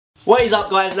What is up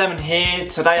guys, Lemon here.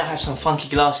 Today I have some funky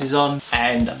glasses on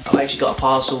and I've actually got a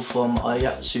parcel from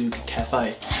Oyatsu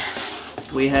Cafe.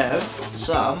 We have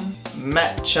some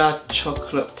matcha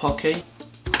chocolate pocky.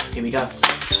 Here we go.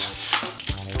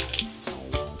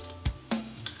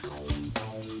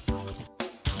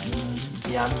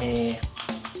 Yummy.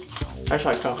 Tastes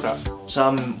like chocolate.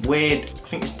 Some weird, I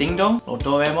think it's Ding Dong or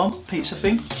Doraemon pizza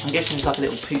thing. I'm guessing it's like a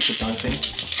little pizza dough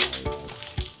thing.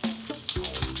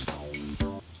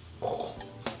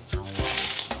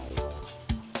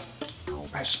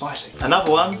 That's spicy.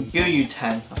 Another one,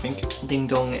 Tan, I think. Ding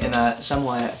Dong in a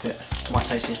samurai outfit. Might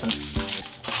taste different.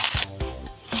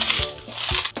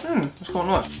 That's quite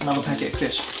nice. Another packet of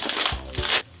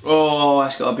crisps. Oh,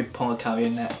 that's got a big pong of curry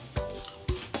in there.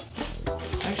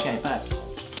 Actually ain't bad.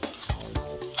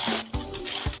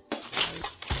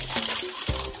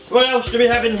 What else do we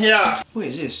have in here? What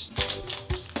is this?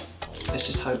 Let's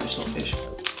just hope it's not fish.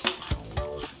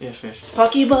 Yeah, fish.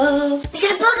 Pokeball! We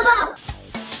got a Pokeball!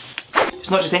 It's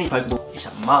not just any Pokeball, it's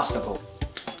a Master Ball.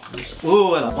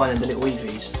 Oh, I like one of the little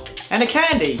Eevees. And a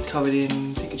candy covered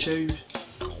in Pikachu.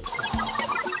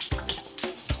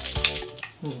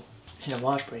 Ooh, it's in a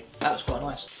raspberry. That was quite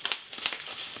nice.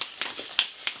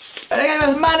 They gave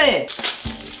us money!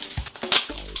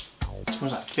 It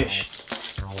smells like fish.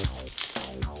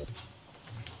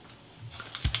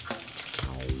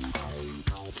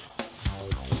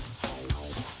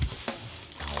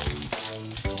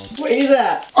 What is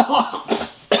that?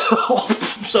 I'm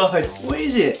sorry. What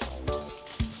is it?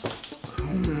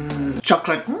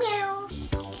 Chocolate. Meow.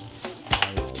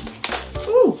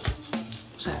 Ooh.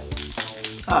 What's that?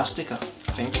 Ah, a sticker,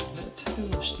 I think. Is that a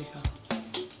turtle or a sticker?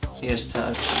 Yes, a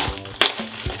turtle.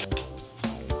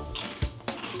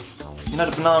 You know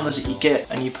the bananas that you get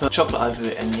and you put chocolate over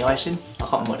it and the icing? I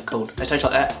can't remember what they're called. They taste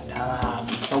like that.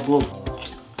 So good.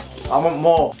 I want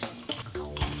more.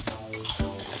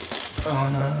 Oh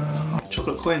no.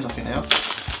 Chocolate coins I think they are.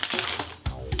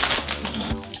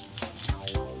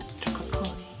 Chocolate coin.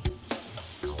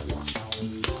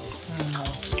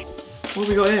 What have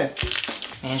we got here?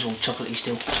 Hands all chocolatey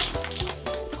still.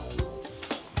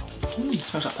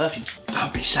 Smells like perfume.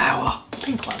 Don't be sour.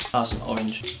 Pink one. Nice and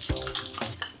orange.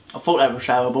 I thought they were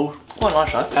sour balls. Quite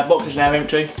nice though. Our box is now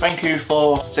empty. Thank you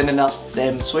for sending us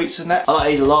them sweets and that. I like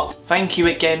these a lot. Thank you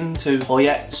again to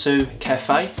Oyatsu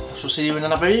Cafe. I shall see you in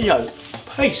another video.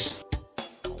 Peace.